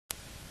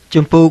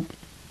Chum Puk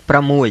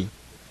Pramui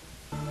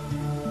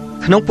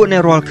Knoput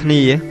Nerol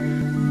Knie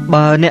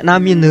Bà nẹ na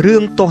miên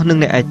rương to nâng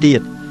nẹ ai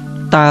tiệt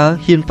Ta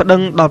hiền phát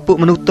đăng đọt phụ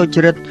manu tôi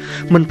chật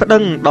Mình phát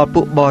đăng đọt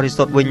phụ bò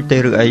resort vinh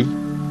tê rửa ấy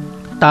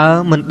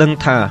Ta mình đăng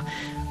thả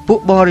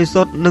Phụ bò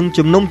resort nâng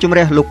chùm nông chùm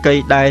rè lục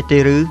cây đài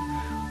tê rứ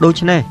Đôi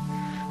chân này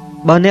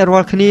Bà nẹ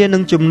rol khnia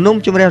nâng chùm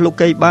nông chùm rè lục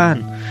cây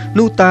bàn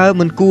Nu ta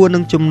mình cua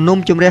nâng chùm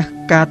nông chùm rè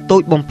Cả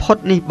tội bóng phót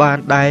ní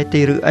bàn đài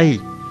tê rứ ấy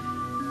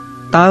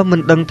Ta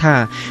mình đăng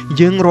thả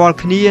Dương rol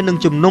khnia nâng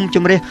chùm nông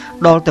chùm rè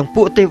Đọt tầng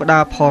phụ tê và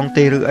đà phòng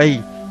tê rứ ấy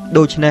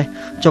Đôi chân này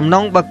Chùm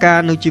nông bà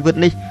ca nâng chì vật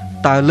ní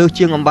Ta lưu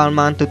chương ông bàn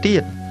màn từ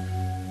tiết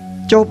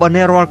Cho bà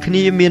nè rol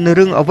khnia miền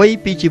rừng ở vây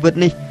pi chì vật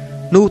ní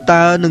Nu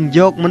ta nâng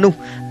dọc mà nu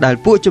Đại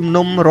phụ chùm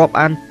nông rộp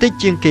an tích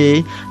chương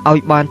kế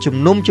Ôi bàn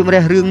chùm nông chùm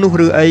rè rương nu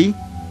rư ấy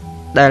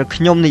Đại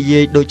khnyom này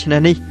dê đôi chân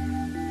này ní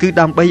Cứ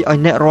đam bây ôi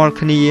nè rol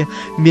khnia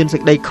miền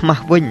sạch đầy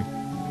khmah vinh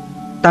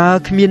Ta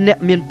khmiên nẹ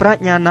miền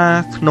prát nha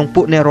na Nông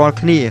phụ nè rol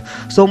khnia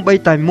Xôm bây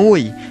tài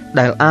mùi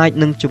Đại ai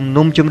nâng chùm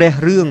nông chùm rè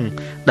rương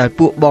Đại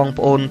phụ bong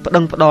phôn phát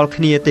đăng phát đol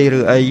khnia tê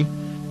rư ấy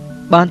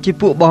Ban chỉ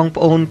phụ bong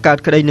phôn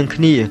cạt cái đây nâng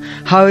khnia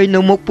Hơi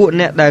nâng mốc phụ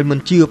nẹ đại mình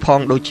chưa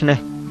phong đôi chân này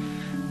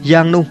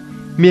Giang nu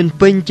miền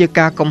pinh chỉ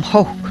ca cầm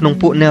hốc nông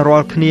phụ nè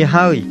rol khnia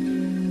hơi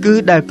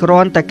Cứ đại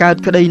kron tại cạt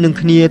cái đây nâng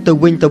khnia từ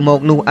vinh từ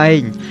một nu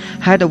anh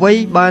Hai ta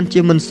vấy ban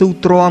chỉ mình su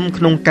trom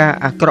nông ca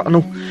à krọ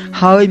nu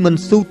Hơi mình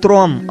su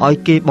trom oi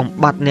kê bóng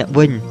bát nẹ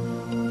vinh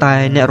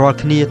Tại nẹ rol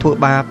khnia thua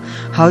bạp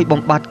Hơi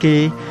bóng bát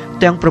kê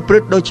Tiếngប្រព្រឹ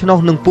ត្តដូចឆ្នោះ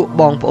នឹងពួក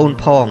បងប្អូន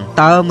ផង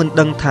តើមិន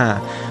ដឹងថា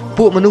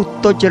ពួកមនុស្ស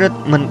ទុច្ចរិត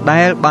មិន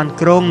ដែលបាន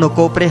ក្រងនគ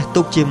រព្រះ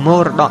ទុកជាម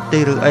រតកទេ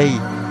ឬអី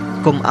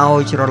កុំឲ្យ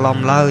ច្រឡំ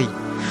ឡើយ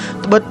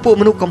ត្បិតពួក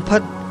មនុស្សកំផិ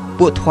ត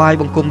ពួកថ្វាយ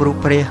បង្គំរូប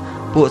ព្រះ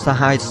ពួកស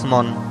ហាយស្ម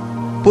ន់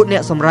ពួកអ្ន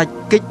កសម្រេច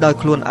កិច្ចដោយ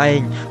ខ្លួនឯង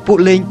ពួក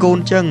លេងកូន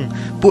ចឹង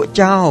ពួក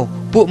ចោរ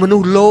ពួកមនុ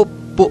ស្សលោភ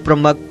ពួកប្រ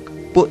មឹក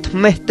ពួកថ្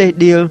មេះទេស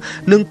ដៀល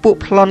និងពួក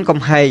ប្លន់កំ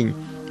ហែង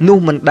នោះ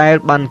មិនដែល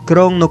បានក្រ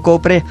ងនគរ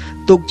ព្រះ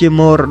ទុកជា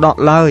មរតក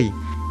ឡើយ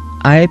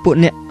ឯពួក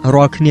អ្នក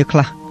រាល់គ្នាខ្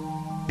លះ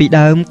ពី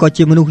ដើមក៏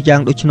ជាមនុស្សយ៉ា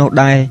ងដូច្នោះ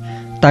ដែរ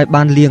តែ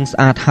បានលាងស្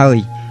អាតហើយ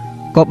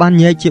ក៏បាន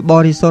ញែកជាប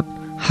រិសុទ្ធ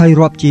ហើយ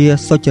រាប់ជា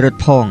សុចរិត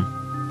ផង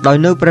ដោយ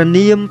នៅព្រះ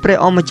នាមព្រះ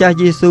អម្ចាស់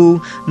យេស៊ូវ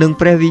និង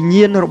ព្រះវិញ្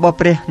ញាណរបស់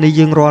ព្រះនៃ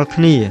យើងរាល់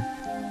គ្នា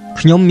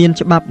ខ្ញុំមាន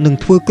ច្បាប់នឹង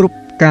ធ្វើគ្រប់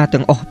ការ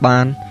ទាំងអស់បា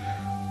ន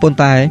ប៉ុន្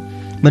តែ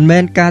មិនមែ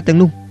នការទាំង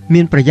នោះ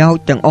មានប្រយោជន៍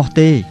ទាំងអស់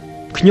ទេ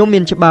ខ្ញុំមា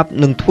នច្បាប់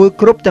នឹងធ្វើ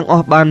គ្រប់ទាំងអ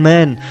ស់បានមែ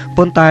ន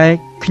ប៉ុន្តែ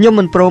ខ្ញុំ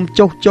មិនព្រម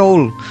ចុះចូល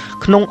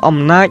ក្នុងអំ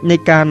ណាចនៃ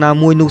ការណា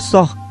មួយនោះ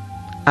សោះ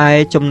ឯ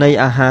ចំណី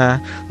អាហារ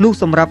នោះ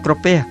សម្រាប់ក្រ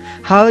ពះ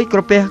ហើយក្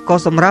រពះក៏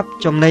សម្រាប់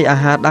ចំណីអា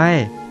ហារដែរ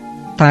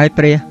តែ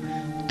ព្រះ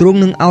ទ្រង់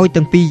នឹងឲ្យ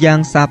ទាំងពីរយ៉ាង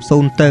សាបសូ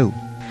ន្យទៅ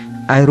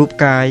ឯរូប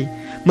កាយ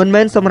មិន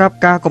មែនសម្រាប់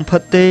ការកំផិ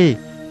តទេ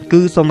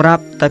គឺសម្រា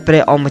ប់តែព្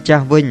រះអម្ចា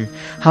ស់វិញ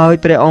ហើយ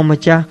ព្រះអម្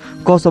ចាស់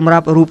ក៏សម្រា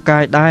ប់រូបកា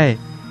យដែរ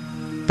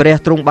ព្រះ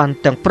ទ្រង់បាន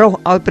ទាំងប្រុស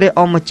ឲ្យព្រះ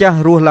អម្ចាស់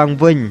រស់ឡើង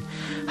វិញ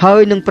ហើ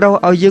យនឹងប្រោស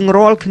ឲ្យយើង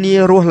រាល់គ្នា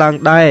រស់ឡើង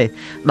ដែរ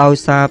ដោយ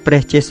សារព្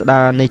រះចេស្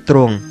តានៃទ្រ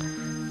ង់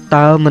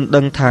តើមិន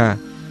ដឹងថា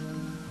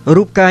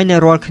រូបកាយនៃ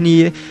រាល់គ្នា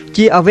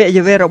ជាអវយ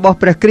វៈរបស់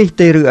ព្រះគ្រីស្ទ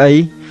ទេឬអី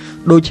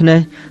ដូច្នេះ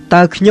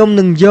តើខ្ញុំ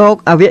នឹងយក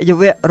អវយ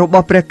វៈរប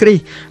ស់ព្រះគ្រី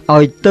ស្ទ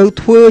ឲ្យទៅ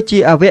ធ្វើជា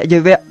អវយ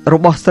វៈរ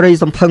បស់ស្រី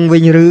សំផឹងវិ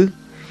ញឬ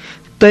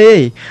ទេ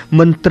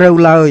មិនត្រូវ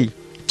ឡើយ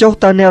ចុះ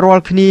តើអ្នករា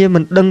ល់គ្នាមិ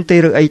នដឹងទេ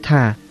ឬអី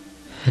ថា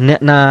អ្នក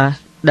ណា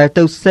ដែល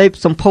ទៅសេព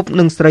សម្ភព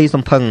នឹងស្រី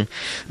សំផឹង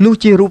នោះ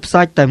ជារូប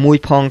សាច់តែមួយ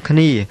ផងគ្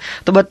នា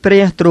ត្បិតព្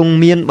រះទ្រង់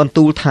មានបន្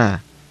ទូលថា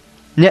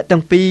អ្នកទាំ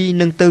ងពីរ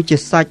នឹងទៅជា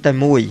សាច់តែ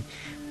មួយ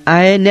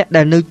ឯអ្នក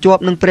ដែលនៅជា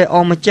ប់នឹងព្រះអ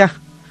ម្ចាស់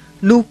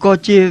នោះក៏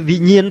ជាវិ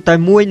ញ្ញាណតែ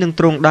មួយនឹង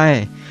ទ្រង់ដែរ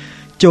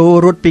ចូល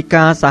រត់ពី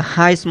ការសា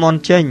ហាយស្មន់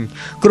ចេញ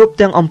គ្រប់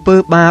ទាំងអំពើ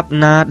បាប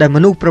ណាដែលម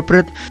នុស្សប្រព្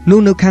រឹត្តនោះ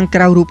នៅខាងក្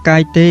រៅរូបកា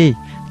យទេ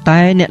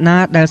តែអ្នកណា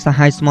ដែលសា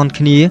ហាយស្មន់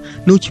គ្នា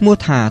នោះឈ្មោះ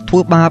ថាធ្វើ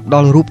បាបដ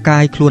ល់រូបកា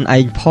យខ្លួនឯ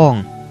ងផង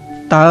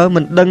តើមិ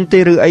នដឹងទេ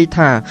ឬអី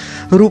ថា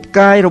រូប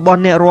កាយរបស់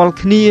អ្នករាល់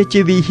គ្នា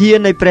ជាវិហារ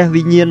នៃព្រះ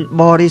វិញ្ញាណ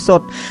បរិសុ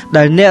ទ្ធ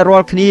ដែលអ្នករា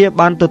ល់គ្នា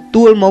បានទ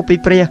ទួលមកពី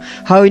ព្រះ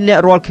ហើយអ្នក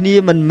រាល់គ្នា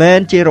មិនមែន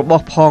ជារប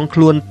ស់ផងខ្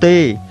លួនទេ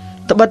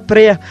ត្បិតព្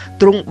រះ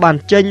ទ្រង់បាន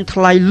ចេញថ្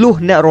លៃលួស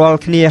អ្នករាល់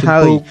គ្នា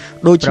ហើយ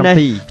ដូច្នេះ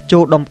ចូ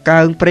លដំ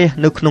កើងព្រះ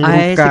នៅក្នុងរូ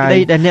បកាយ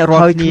ដែលអ្នករា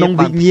ល់គ្នាក្នុង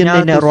វិញ្ញាណនៃ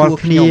អ្នករាល់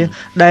គ្នា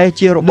ដែល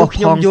ជារបស់ផ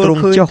ងទ្រ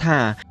ង់ចុះ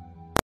ថា